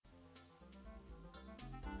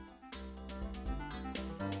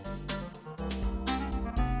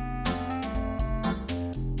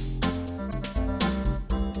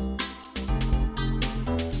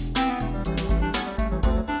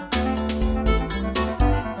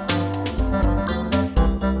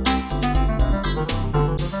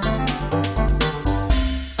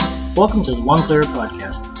Welcome to the One Player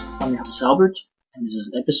Podcast. I'm your host Albert, and this is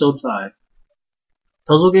episode 5.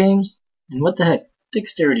 Puzzle games, and what the heck,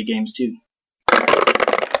 dexterity games too.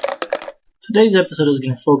 Today's episode is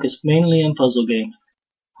going to focus mainly on puzzle games.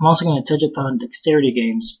 I'm also going to touch upon dexterity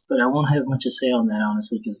games, but I won't have much to say on that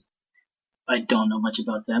honestly because I don't know much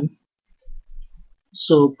about them.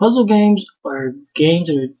 So puzzle games are games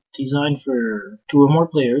that are designed for 2 or more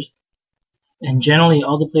players, and generally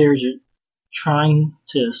all the players are trying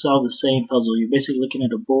to solve the same puzzle. You're basically looking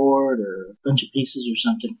at a board or a bunch of pieces or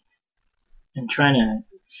something and trying to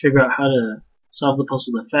figure out how to solve the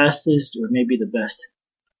puzzle the fastest or maybe the best.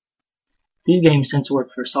 These games tend to work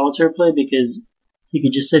for solitaire play because you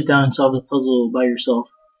could just sit down and solve the puzzle by yourself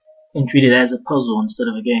and treat it as a puzzle instead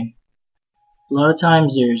of a game. A lot of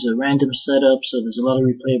times there's a random setup, so there's a lot of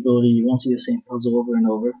replayability. You won't see the same puzzle over and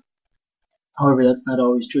over. However, that's not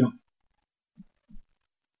always true.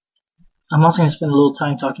 I'm also going to spend a little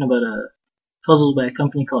time talking about puzzles by a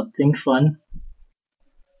company called Think Fun.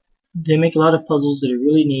 They make a lot of puzzles that are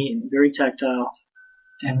really neat and very tactile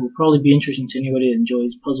and will probably be interesting to anybody that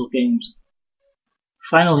enjoys puzzle games.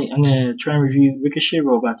 Finally, I'm going to try and review Ricochet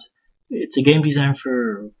Robots. It's a game designed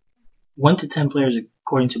for 1 to 10 players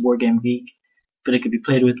according to Board Game Geek, but it could be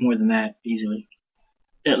played with more than that easily.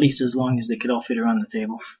 At least as long as they could all fit around the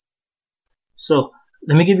table. So,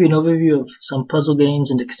 let me give you an overview of some puzzle games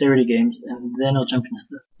and dexterity games, and then I'll jump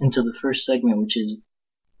into the first segment, which is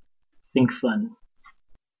Think Fun.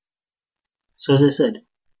 So as I said,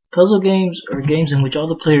 puzzle games are games in which all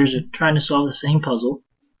the players are trying to solve the same puzzle.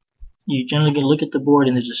 You generally get to look at the board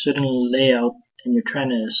and there's a certain layout and you're trying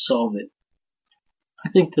to solve it. I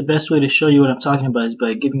think the best way to show you what I'm talking about is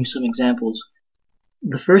by giving you some examples.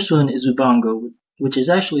 The first one is Ubango, which is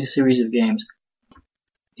actually a series of games.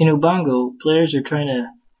 In Ubango, players are trying to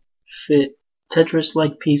fit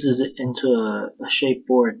Tetris-like pieces into a shaped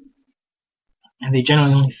board, and they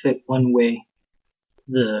generally only fit one way.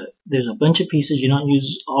 There's a bunch of pieces, you don't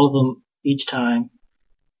use all of them each time,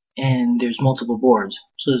 and there's multiple boards,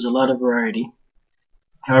 so there's a lot of variety.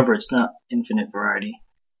 However, it's not infinite variety.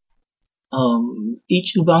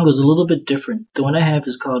 Each Ubango is a little bit different. The one I have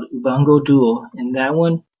is called Ubango Duo, and that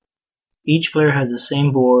one, each player has the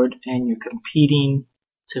same board, and you're competing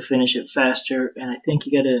to finish it faster, and I think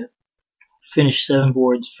you gotta finish 7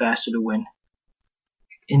 boards faster to win.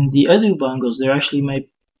 In the other Ubangos,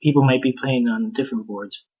 people might be playing on different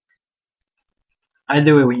boards.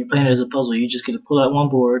 Either way, when you're playing it as a puzzle, you just get to pull out one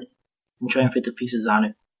board and try and fit the pieces on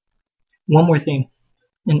it. One more thing,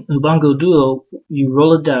 in Ubango Duo, you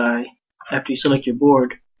roll a die after you select your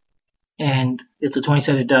board, and it's a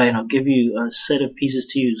 20-sided die, and it'll give you a set of pieces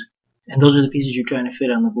to use, and those are the pieces you're trying to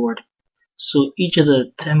fit on the board. So each of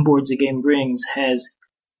the 10 boards the game brings has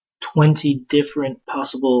 20 different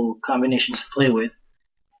possible combinations to play with.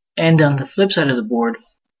 And on the flip side of the board,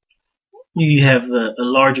 you have a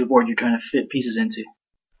larger board you're trying to fit pieces into.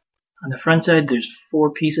 On the front side, there's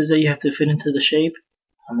 4 pieces that you have to fit into the shape.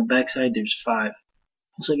 On the back side, there's 5.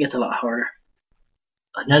 So it gets a lot harder.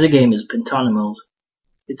 Another game is Pentanimals.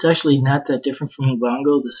 It's actually not that different from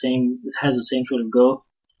Ubango. It has the same sort of go.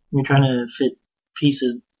 You're trying to fit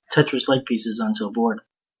pieces, Tetris-like pieces onto a board.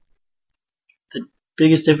 The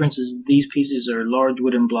biggest difference is these pieces are large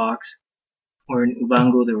wooden blocks, where in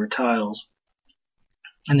Ubango they were tiles.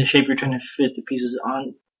 And the shape you're trying to fit the pieces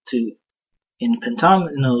onto in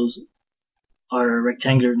Pentanimals are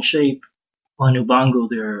rectangular in shape, while in Ubango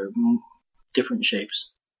they're different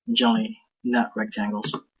shapes, generally not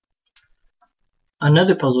rectangles.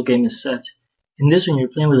 Another puzzle game is Set. In this one you're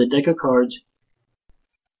playing with a deck of cards.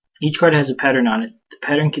 Each card has a pattern on it. The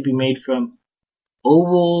pattern can be made from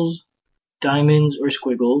ovals, diamonds, or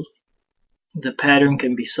squiggles. The pattern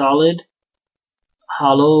can be solid,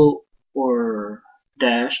 hollow, or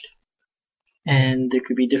dashed. And there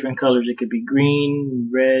could be different colors. It could be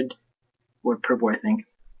green, red, or purple, I think.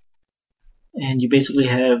 And you basically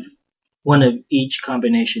have one of each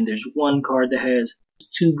combination. There's one card that has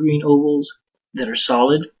 2 green ovals that are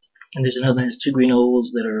solid, and there's another that has 2 green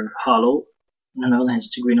ovals that are hollow, and another one has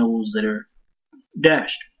 2 green ovals that are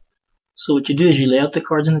dashed. So what you do is you lay out the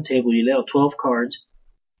cards on the table, you lay out 12 cards,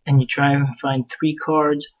 and you try and find 3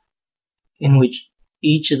 cards in which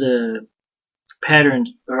each of the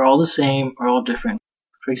patterns are all the same or all different.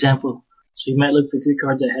 For example, so you might look for 3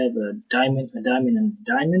 cards that have a diamond, and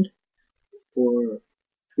a diamond, or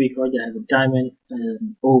 3 cards that have a diamond,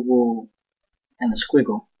 an oval, and a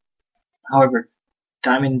squiggle. However,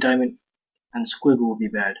 diamond, and squiggle will be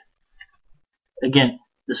bad. Again,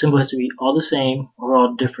 the symbol has to be all the same or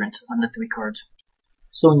all different on the 3 cards.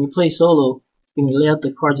 So when you play solo, you can lay out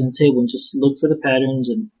the cards on the table and just look for the patterns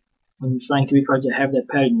and When you find 3 cards that have that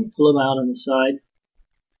pattern, you pull them out on the side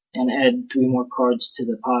and add 3 more cards to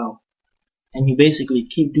the pile. And you basically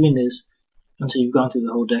keep doing this until you've gone through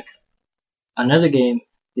the whole deck. Another game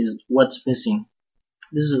is What's Missing.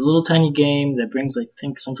 This is a little tiny game that brings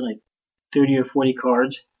something like 30 or 40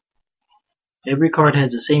 cards. Every card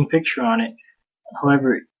has the same picture on it.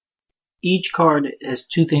 However, each card has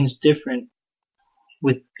 2 things different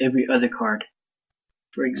with every other card.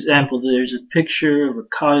 For example, there's a picture of a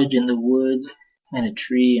cottage in the woods and a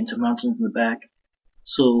tree and some mountains in the back.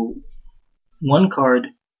 So one card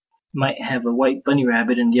might have a white bunny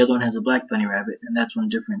rabbit and the other one has a black bunny rabbit, and that's one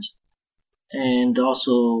difference. And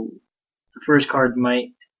also, the first card might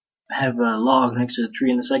have a log next to the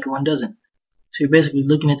tree and the second one doesn't. So you're basically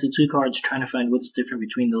looking at the 2 cards trying to find what's different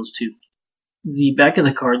between those 2. The back of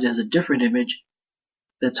the cards has a different image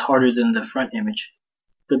that's harder than the front image.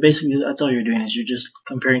 But basically, that's all you're doing, is you're just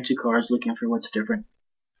comparing 2 cards, looking for what's different.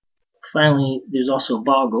 Finally, there's also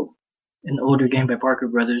Boggle, an older game by Parker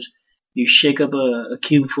Brothers. You shake up a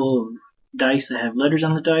cube full of dice that have letters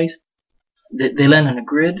on the dice. They land on a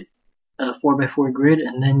grid, a 4x4 grid,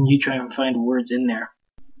 and then you try and find words in there.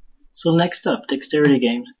 So next up, dexterity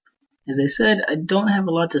games. As I said, I don't have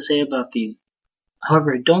a lot to say about these.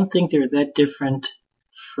 However, I don't think they're that different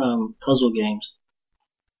from puzzle games.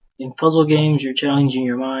 In puzzle games, you're challenging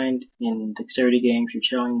your mind. In dexterity games, you're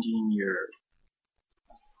challenging your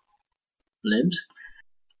libs.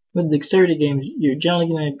 With dexterity games, you're generally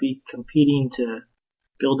going to be competing to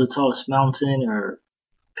build the tallest mountain or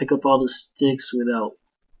pick up all the sticks without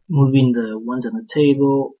moving the ones on the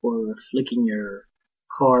table, or flicking your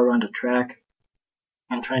car around a track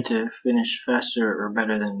and trying to finish faster or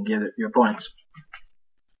better than your opponents.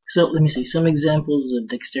 So let me see. Some examples of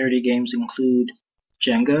dexterity games include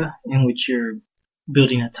Jenga, in which you're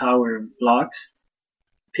building a tower of blocks;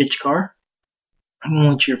 Pitch Car, in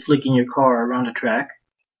which you're flicking your car around a track;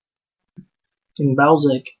 in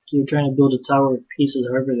Balzac, you're trying to build a tower of pieces,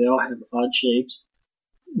 however they all have odd shapes.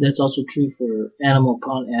 That's also true for Animal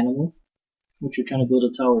Upon Animal, which you're trying to build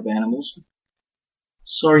a tower of animals.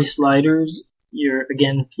 Sorry Sliders, you're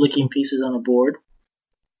again flicking pieces on a board.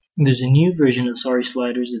 There's a new version of Sorry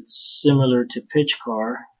Sliders that's similar to Pitch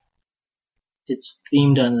Car. It's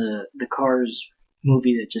themed on the Cars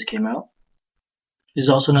movie that just came out. There's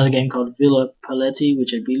also another game called Villa Paletti,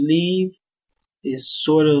 which I believe is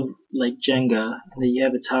sort of like Jenga, and that you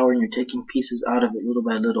have a tower and you're taking pieces out of it little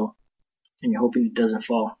by little, and you're hoping it doesn't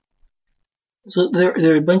fall. So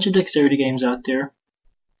there are a bunch of dexterity games out there.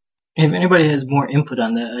 If anybody has more input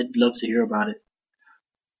on that, I'd love to hear about it.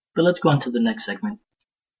 But let's go on to the next segment.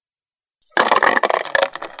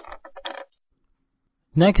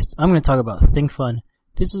 Next, I'm going to talk about ThinkFun.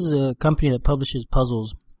 This is a company that publishes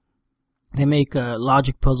puzzles. They make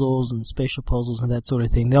logic puzzles and spatial puzzles and that sort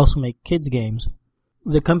of thing. They also make kids games.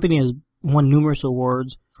 The company has won numerous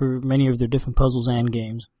awards for many of their different puzzles and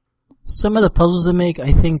games. Some of the puzzles they make,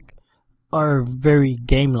 I think, are very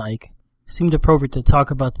game-like. It seemed appropriate to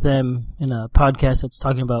talk about them in a podcast that's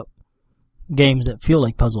talking about games that feel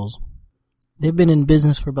like puzzles. They've been in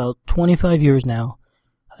business for about 25 years now.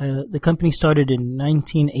 The company started in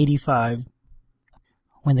 1985.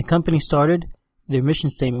 When the company started, their mission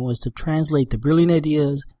statement was to translate the brilliant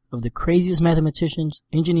ideas of the craziest mathematicians,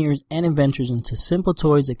 engineers, and inventors into simple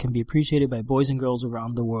toys that can be appreciated by boys and girls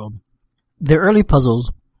around the world. Their early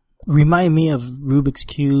puzzles remind me of Rubik's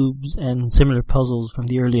Cubes and similar puzzles from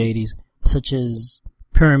the early 80s, such as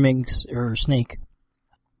Pyraminx or Snake.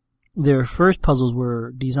 Their first puzzles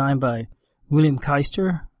were designed by William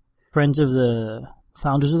Keister, friends of the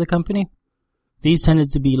founders of the company. These tended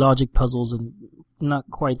to be logic puzzles and not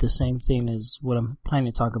quite the same thing as what I'm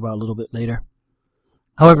planning to talk about a little bit later.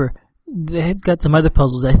 However, they've got some other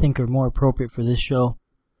puzzles I think are more appropriate for this show.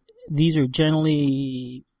 These are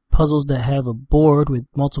generally puzzles that have a board with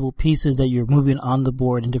multiple pieces that you're moving on the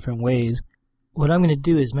board in different ways. What I'm going to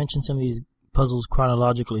do is mention some of these puzzles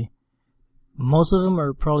chronologically. Most of them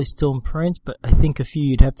are probably still in print, but I think a few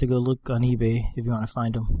you'd have to go look on eBay if you want to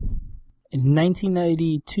find them. In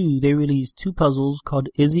 1992, they released 2 puzzles called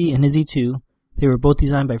Izzy and Izzy 2. They were both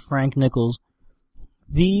designed by Frank Nichols.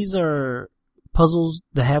 These are puzzles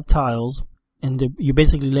that have tiles, and you're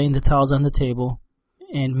basically laying the tiles on the table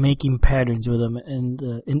and making patterns with them. And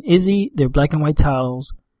in Izzy, they're black and white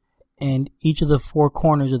tiles, and each of the 4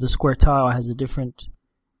 corners of the square tile has a different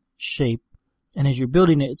shape. And as you're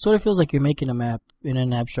building it, it sort of feels like you're making a map in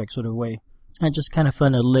an abstract sort of way. And it's just kind of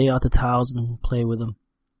fun to lay out the tiles and play with them.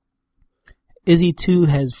 Izzy 2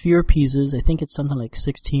 has fewer pieces. I think it's something like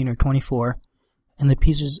 16 or 24. And the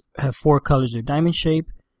pieces have 4 colors. They're diamond shape.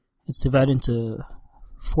 It's divided into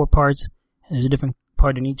 4 parts. And there's a different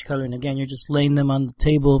part in each color. And again, you're just laying them on the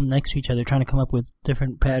table next to each other, trying to come up with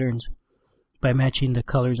different patterns by matching the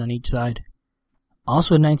colors on each side.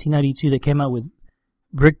 Also in 1992, they came out with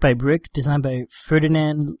Brick by Brick, designed by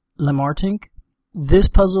Ferdinand Lamartine. This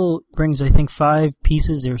puzzle brings, I think, 5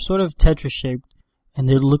 pieces. They're sort of Tetris-shaped, and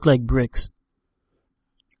they look like bricks.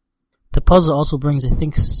 The puzzle also brings, I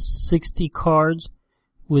think, 60 cards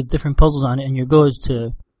with different puzzles on it, and your goal is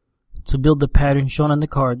to build the pattern shown on the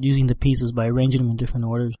card using the pieces by arranging them in different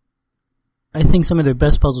orders. I think some of their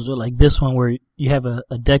best puzzles are like this one, where you have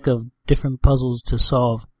a deck of different puzzles to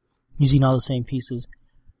solve using all the same pieces.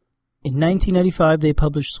 In 1995, they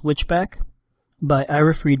published Switchback by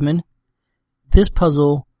Ira Friedman. This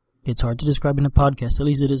puzzle, it's hard to describe in a podcast, at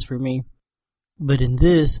least it is for me. But in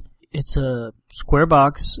this, it's a square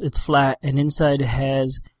box, it's flat, and inside it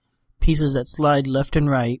has pieces that slide left and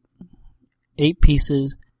right. 8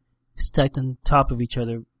 pieces stacked on top of each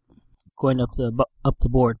other, going up the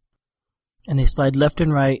board. And they slide left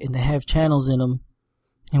and right, and they have channels in them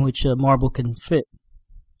in which a marble can fit.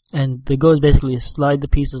 And the goal is basically to slide the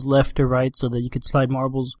pieces left or right so that you could slide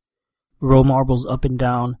marbles, roll marbles up and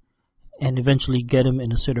down, and eventually get them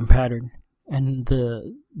in a certain pattern. And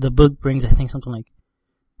the book brings, I think, something like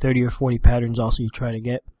 30 or 40 patterns also you try to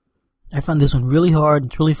get. I found this one really hard.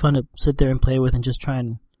 It's really fun to sit there and play with and just try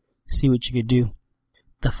and see what you could do.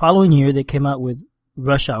 The following year, they came out with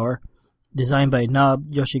Rush Hour, designed by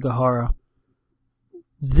Nob Yoshigahara.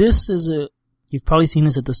 This is you've probably seen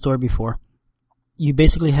this at the store before. You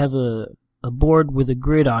basically have a board with a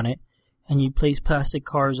grid on it, and you place plastic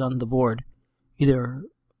cars on the board, either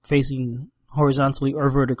facing horizontally or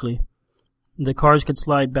vertically. The cars could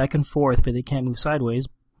slide back and forth, but they can't move sideways,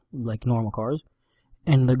 like normal cars.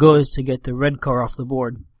 And the goal is to get the red car off the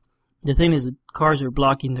board. The thing is, the cars are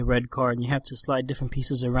blocking the red car, and you have to slide different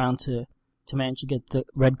pieces around to manage to get the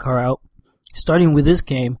red car out. Starting with this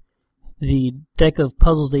game, the deck of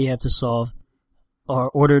puzzles that you have to solve are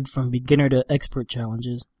ordered from beginner to expert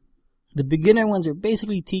challenges. The beginner ones are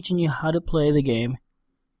basically teaching you how to play the game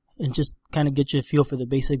and just kind of get you a feel for the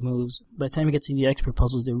basic moves. By the time you get to the expert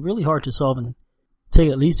puzzles, they're really hard to solve and take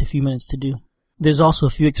at least a few minutes to do. There's also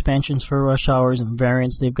a few expansions for Rush Hours and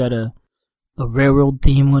variants. They've got a railroad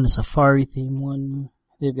theme one, a safari theme one.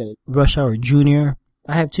 They've got a Rush Hour Junior.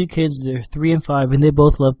 I have 2 kids, they're 3 and 5, and they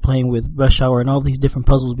both love playing with Rush Hour and all these different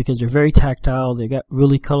puzzles because they're very tactile. They got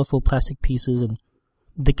really colorful plastic pieces, and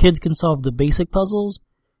the kids can solve the basic puzzles,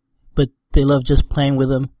 but they love just playing with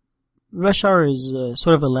them. Rush Hour is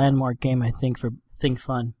sort of a landmark game, I think, for Think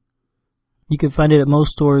Fun. You can find it at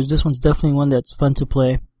most stores. This one's definitely one that's fun to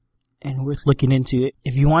play and worth looking into.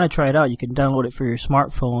 If you want to try it out, you can download it for your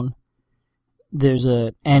smartphone. There's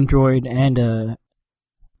a Android and a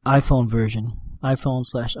iPhone version,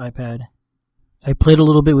 iPhone/iPad. I played a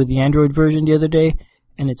little bit with the Android version the other day,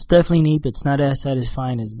 and it's definitely neat, but it's not as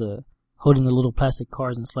satisfying as the holding the little plastic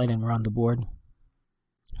cars and sliding them around the board.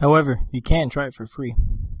 However, you can try it for free.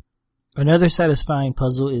 Another satisfying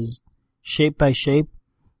puzzle is Shape by Shape,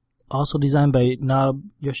 also designed by Nob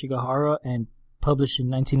Yoshigahara and published in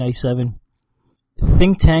 1997.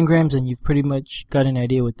 Think Tangrams and you've pretty much got an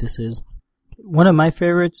idea what this is. One of my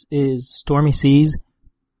favorites is Stormy Seas,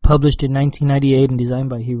 published in 1998 and designed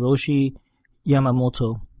by Hiroshi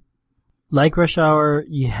Yamamoto. Like Rush Hour,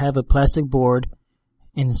 you have a plastic board,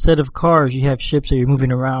 and instead of cars, you have ships that you're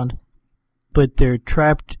moving around, but they're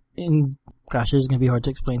trapped in, gosh, this is going to be hard to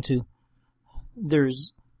explain too.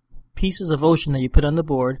 There's pieces of ocean that you put on the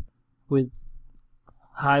board with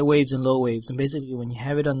high waves and low waves, and basically when you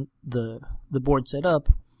have it on the board set up,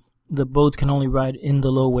 the boats can only ride in the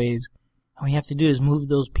low waves. And what you have to do is move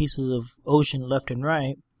those pieces of ocean left and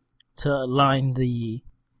right to align the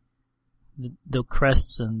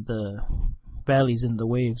crests and the valleys in the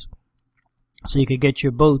waves, so you could get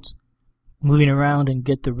your boats moving around and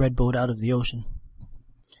get the red boat out of the ocean.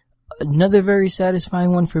 Another very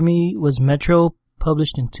satisfying one for me was Metro,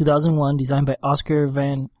 published in 2001, designed by Oscar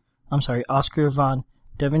van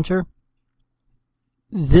Deventer.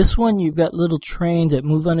 This one, you've got little trains that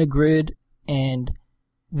move on a grid, and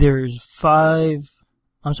there's 4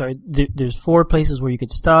 places where you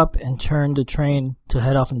could stop and turn the train to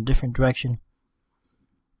head off in a different direction.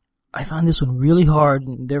 I found this one really hard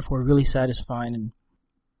and therefore really satisfying, and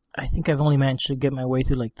I think I've only managed to get my way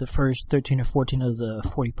through like the first 13 or 14 of the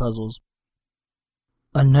 40 puzzles.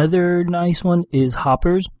 Another nice one is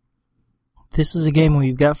Hoppers. This is a game where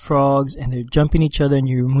you've got frogs and they're jumping each other and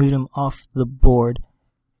you remove them off the board.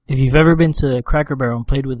 If you've ever been to Cracker Barrel and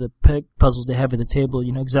played with the peg puzzles they have at the table,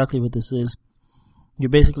 you know exactly what this is. You're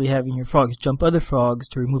basically having your frogs jump other frogs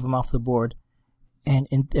to remove them off the board. And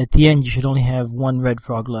at the end, you should only have 1 red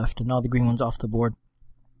frog left and all the green ones off the board.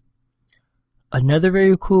 Another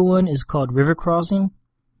very cool one is called River Crossing,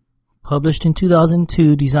 published in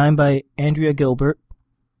 2002, designed by Andrea Gilbert.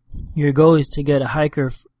 Your goal is to get a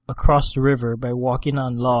hiker across the river by walking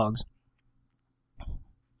on logs.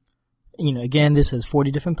 Again, this has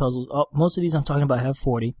 40 different puzzles. Most of these I'm talking about have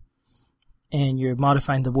 40. And you're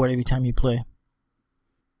modifying the board every time you play.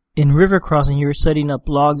 In River Crossing, you're setting up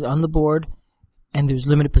logs on the board, and there's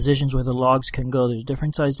limited positions where the logs can go. There's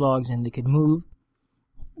different size logs, and they can move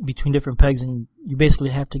between different pegs, and you basically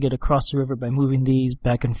have to get across the river by moving these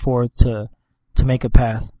back and forth to make a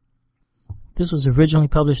path. This was originally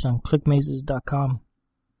published on clickmazes.com.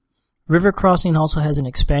 River Crossing also has an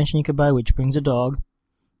expansion you could buy, which brings a dog,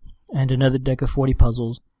 and another deck of 40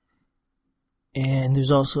 puzzles. And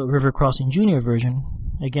there's also a River Crossing Junior version.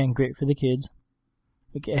 Again, great for the kids.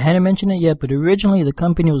 Okay, I hadn't mentioned it yet, but originally the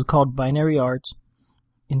company was called Binary Arts.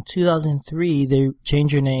 In 2003, they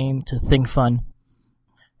changed their name to Think Fun.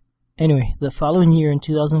 Anyway, the following year, in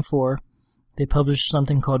 2004, they published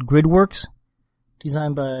something called Gridworks,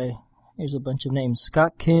 designed by, here's a bunch of names,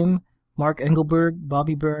 Scott Kim, Mark Engelberg,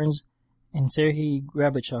 Bobby Burns, and Serhii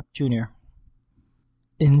Grabichuk Jr.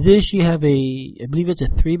 In this, you have I believe it's a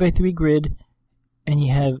 3x3 grid, and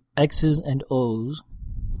you have X's and O's,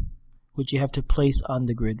 which you have to place on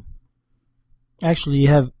the grid. Actually, you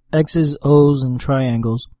have X's, O's, and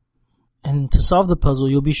triangles. And to solve the puzzle,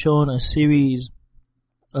 you'll be shown a series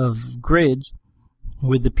of grids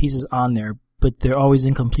with the pieces on there, but they're always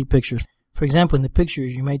incomplete pictures. For example, in the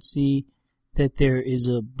pictures, you might see that there is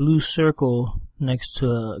a blue circle next to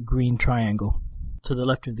a green triangle, to the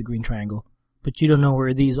left of the green triangle, but you don't know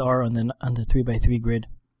where these are on the 3x3 grid.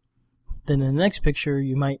 Then in the next picture,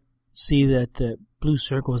 you might see that the blue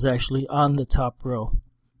circle is actually on the top row.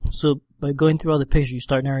 So by going through all the pictures, you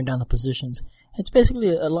start narrowing down the positions. It's basically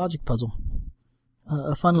a logic puzzle,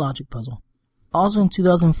 a fun logic puzzle. Also in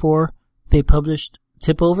 2004, they published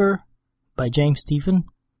Tip Over by James Stephen.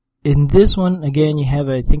 In this one, again, you have,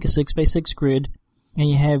 I think, a 6x6 grid, and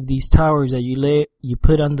you have these towers that you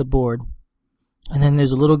put on the board, and then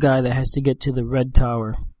there's a little guy that has to get to the red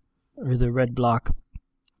tower, or the red block.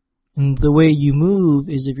 And the way you move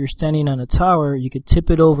is, if you're standing on a tower, you could tip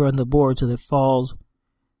it over on the board so that it falls,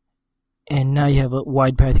 and now you have a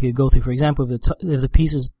wide path you could go through. For example, if the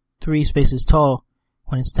piece is 3 spaces tall,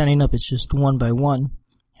 when it's standing up, it's just 1 by 1,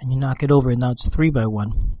 and you knock it over, and now it's 3 by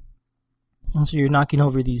 1. And so you're knocking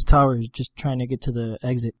over these towers just trying to get to the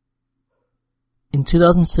exit. In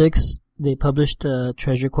 2006, they published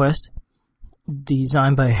Treasure Quest,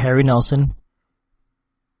 designed by Harry Nelson.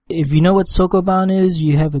 If you know what Sokoban is,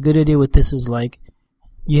 you have a good idea what this is like.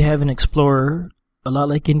 You have an explorer, a lot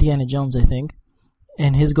like Indiana Jones, I think,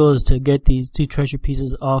 and his goal is to get these 2 treasure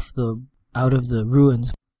pieces out of the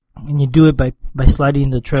ruins. And you do it by sliding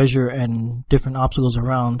the treasure and different obstacles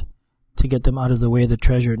around to get them out of the way of the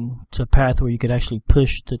treasure and to a path where you could actually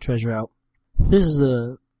push the treasure out. This is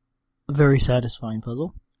a very satisfying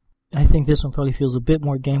puzzle. I think this one probably feels a bit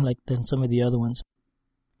more game-like than some of the other ones.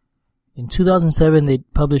 In 2007, they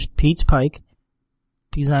published Pete's Pike,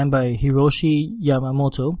 designed by Hiroshi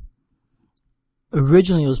Yamamoto.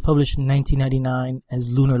 Originally, it was published in 1999 as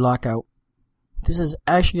Lunar Lockout. This is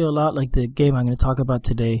actually a lot like the game I'm going to talk about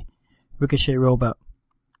today, Ricochet Robot.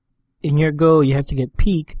 In your go, you have to get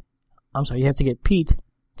Pete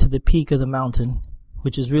to the peak of the mountain,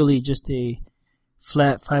 which is really just a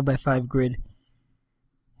flat 5x5 grid.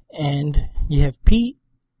 And you have Pete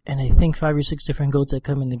and I think 5 or 6 different goats that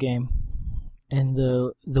come in the game. And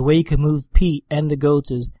the way you can move Pete and the goats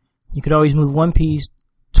is you could always move one piece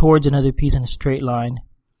towards another piece in a straight line,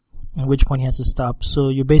 at which point he has to stop. So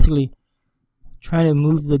you're basically trying to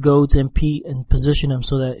move the goats and Pete and position them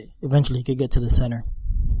so that eventually he could get to the center.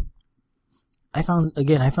 I found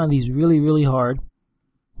these really, really hard,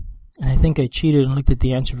 and I think I cheated and looked at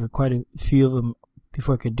the answer for quite a few of them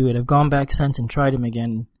before I could do it. I've gone back since and tried them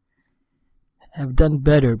again. I've done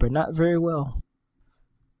better, but not very well.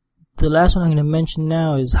 The last one I'm going to mention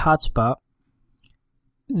now is Hotspot.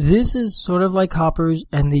 This is sort of like Hoppers,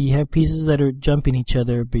 and you have pieces that are jumping each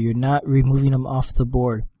other, but you're not removing them off the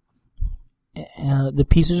board. The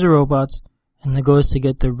pieces are robots, and the goal is to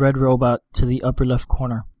get the red robot to the upper left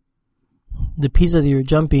corner. The pieces that you're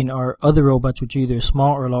jumping are other robots, which are either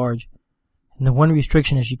small or large. And the one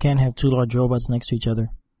restriction is you can't have 2 large robots next to each other,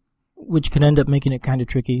 which can end up making it kind of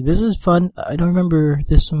tricky. This is fun. I don't remember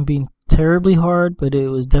this one being terribly hard, but it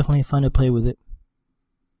was definitely fun to play with it.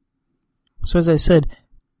 So as I said,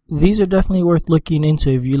 these are definitely worth looking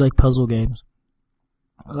into if you like puzzle games.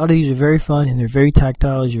 A lot of these are very fun and they're very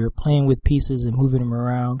tactile as you're playing with pieces and moving them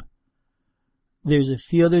around. There's a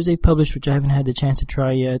few others they've published which I haven't had the chance to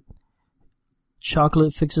try yet.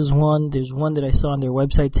 Chocolate fixes one. There's one that I saw on their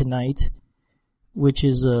website tonight, which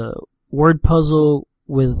is a word puzzle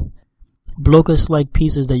with blocus-like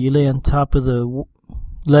pieces that you lay on top of the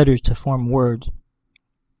letters to form words.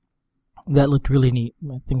 That looked really neat.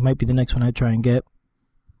 I think might be the next one I try and get.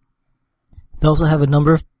 They also have a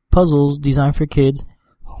number of puzzles designed for kids.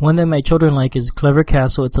 One that my children like is Clever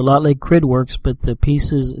Castle. It's a lot like Gridworks, but the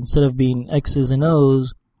pieces, instead of being X's and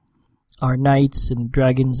O's, are knights and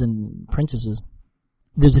dragons and princesses.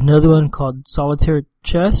 There's another one called Solitaire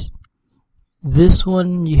Chess. This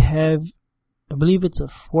one you have, I believe it's a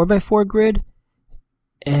 4x4 grid,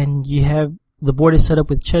 and you have, the board is set up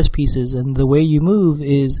with chess pieces, and the way you move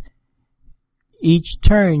is each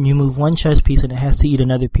turn you move one chess piece and it has to eat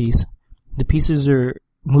another piece. The pieces are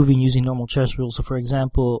moving using normal chess rules. So for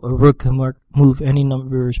example, a rook can move any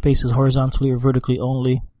number of spaces horizontally or vertically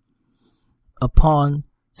only. A pawn,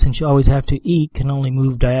 since you always have to eat, can only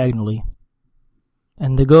move diagonally.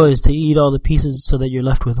 And the goal is to eat all the pieces so that you're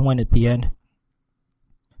left with one at the end.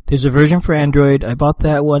 There's a version for Android. I bought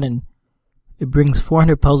that one and it brings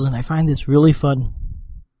 400 puzzles, and I find this really fun.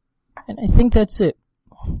 And I think that's it.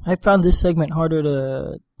 I found this segment harder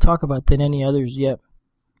to talk about than any others yet.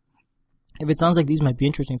 If it sounds like these might be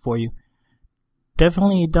interesting for you,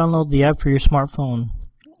 definitely download the app for your smartphone,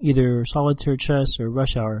 either Solitaire Chess or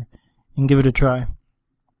Rush Hour, and give it a try.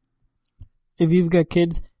 If you've got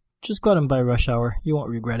kids, just go out and buy Rush Hour. You won't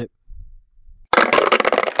regret it.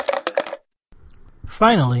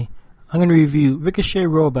 Finally, I'm going to review Ricochet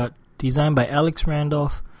Robot, designed by Alex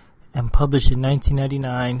Randolph and published in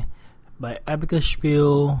 1999 by Abacus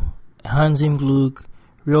Spiel, Hans Im Glück,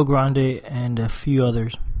 Rio Grande, and a few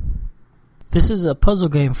others. This is a puzzle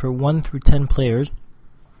game for 1 through 10 players.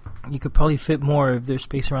 You could probably fit more if there's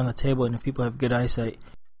space around the table and if people have good eyesight.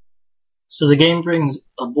 So the game brings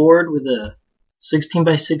a board with a 16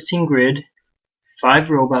 by 16 grid, 5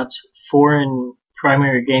 robots, 4 in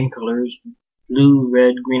primary game colors, blue,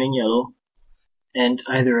 red, green, and yellow, and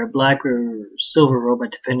either a black or silver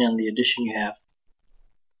robot depending on the edition you have.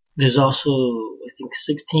 There's also, I think,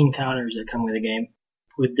 16 counters that come with the game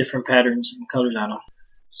with different patterns and colors on them.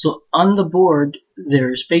 So on the board,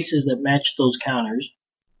 there are spaces that match those counters.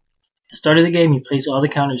 At the start of the game, you place all the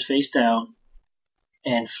counters face down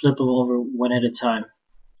and flip them over one at a time.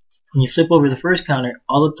 When you flip over the first counter,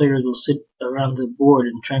 all the players will sit around the board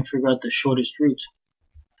and try and figure out the shortest route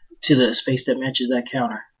to the space that matches that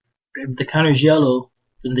counter. If the counter is yellow,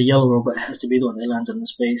 then the yellow robot has to be the one that lands on the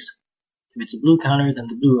space. If it's a blue counter, then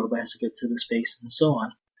the blue robot has to get to the space, and so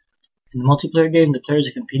on. In the multiplayer game, the players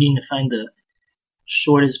are competing to find the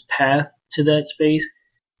shortest path to that space.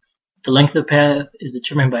 The length of the path is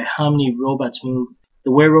determined by how many robots move.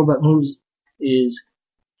 The way a robot moves is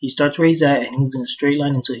he starts where he's at and he moves in a straight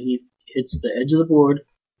line until he hits the edge of the board,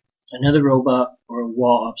 another robot, or a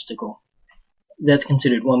wall obstacle. That's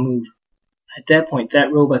considered one move. At that point,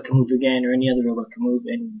 that robot can move again, or any other robot can move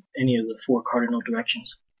in any of the 4 cardinal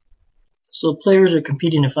directions. So players are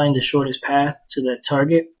competing to find the shortest path to that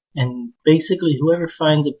target, and basically whoever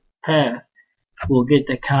finds a path will get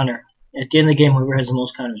that counter. At the end of the game, whoever has the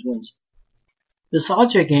most counters wins. The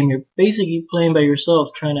solitaire game, you're basically playing by yourself,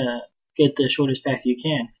 trying to get the shortest path you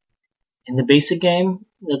can. In the basic game,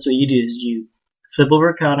 that's what you do, is you flip over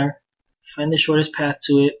a counter, find the shortest path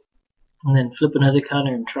to it, and then flip another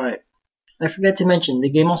counter and try it. I forgot to mention, the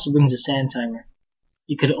game also brings a sand timer.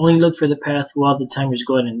 You can only look for the path while the timer's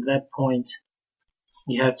going, and at that point,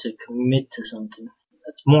 you have to commit to something.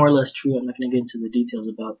 That's more or less true. I'm not going to get into the details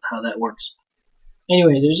about how that works.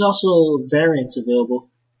 Anyway, there's also variants available.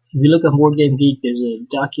 If you look on Board Game Geek, there's a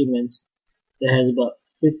document that has about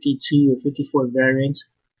 52 or 54 variants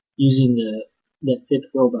using that 5th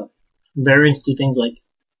robot. Variants do things like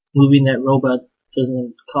moving that robot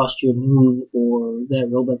doesn't cost you a move, or that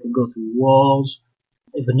robot could go through walls.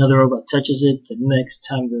 If another robot touches it, the next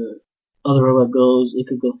time the other robot goes, it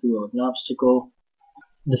could go through an obstacle.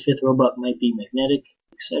 The 5th robot might be magnetic,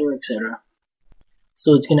 etc., etc.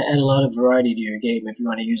 So it's going to add a lot of variety to your game if you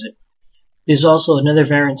want to use it. There's also another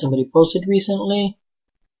variant somebody posted recently,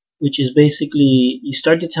 which is basically you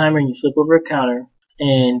start the timer and you flip over a counter,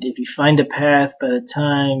 and if you find a path by the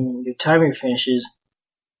time your timer finishes,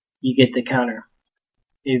 you get the counter.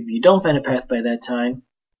 If you don't find a path by that time,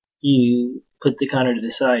 you put the counter to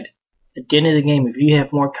the side. At the end of the game, if you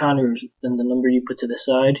have more counters than the number you put to the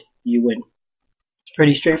side, you win. It's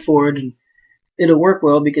pretty straightforward, and it'll work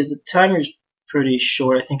well because the timer's pretty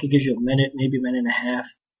short. I think it gives you a minute, maybe a minute and a half.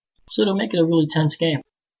 So it'll make it a really tense game.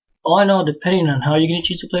 All in all, depending on how you're going to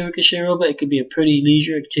choose to play Ricochet Robot, it could be a pretty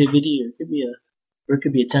leisure activity, or it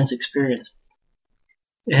could be a tense experience.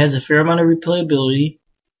 It has a fair amount of replayability.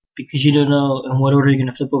 because you don't know in what order you're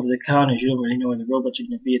going to flip over the counters. You don't really know where the robots are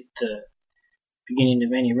going to be at the beginning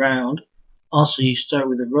of any round. Also, you start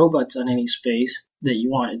with the robots on any space that you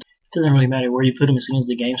want. It doesn't really matter where you put them. As soon as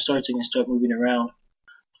the game starts, they're going to start moving around.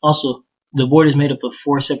 Also, the board is made up of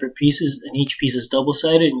 4 separate pieces, and each piece is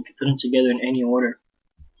double-sided, and you can put them together in any order.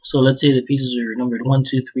 So let's say the pieces are numbered 1,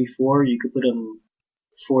 2, 3, 4. You could put them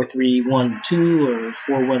 4, 3, 1, 2, or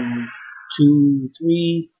 4, 1, 2,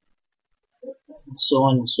 3, and so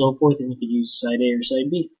on and so forth, and you could use side A or side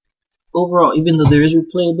B. Overall, even though there is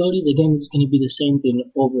replayability, the game is going to be the same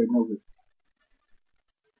thing over and over.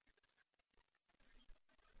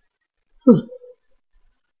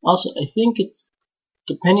 Also, I think it's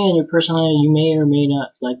depending on your personality, you may or may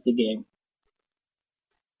not like the game.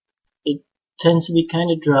 It tends to be kind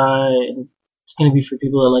of dry, and it's going to be for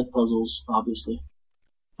people that like puzzles, obviously.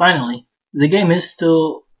 Finally, the game is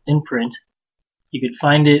still in print. You could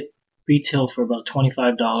find it retail for about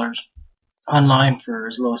 $25, online for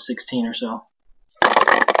as low as $16 or so.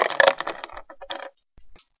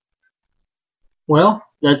 Well,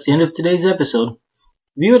 that's the end of today's episode.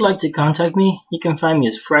 If you would like to contact me, you can find me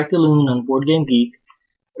as Fractaloon on BoardGameGeek,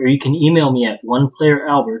 or you can email me at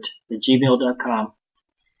oneplayeralbert@gmail.com.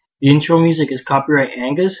 The intro music is copyright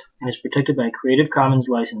Angus and is protected by a Creative Commons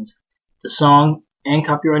license. The song and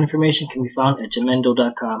copyright information can be found at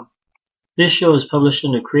jamendo.com. This show is published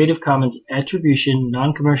under Creative Commons Attribution,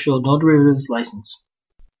 Non-Commercial, No Derivatives license.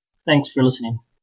 Thanks for listening.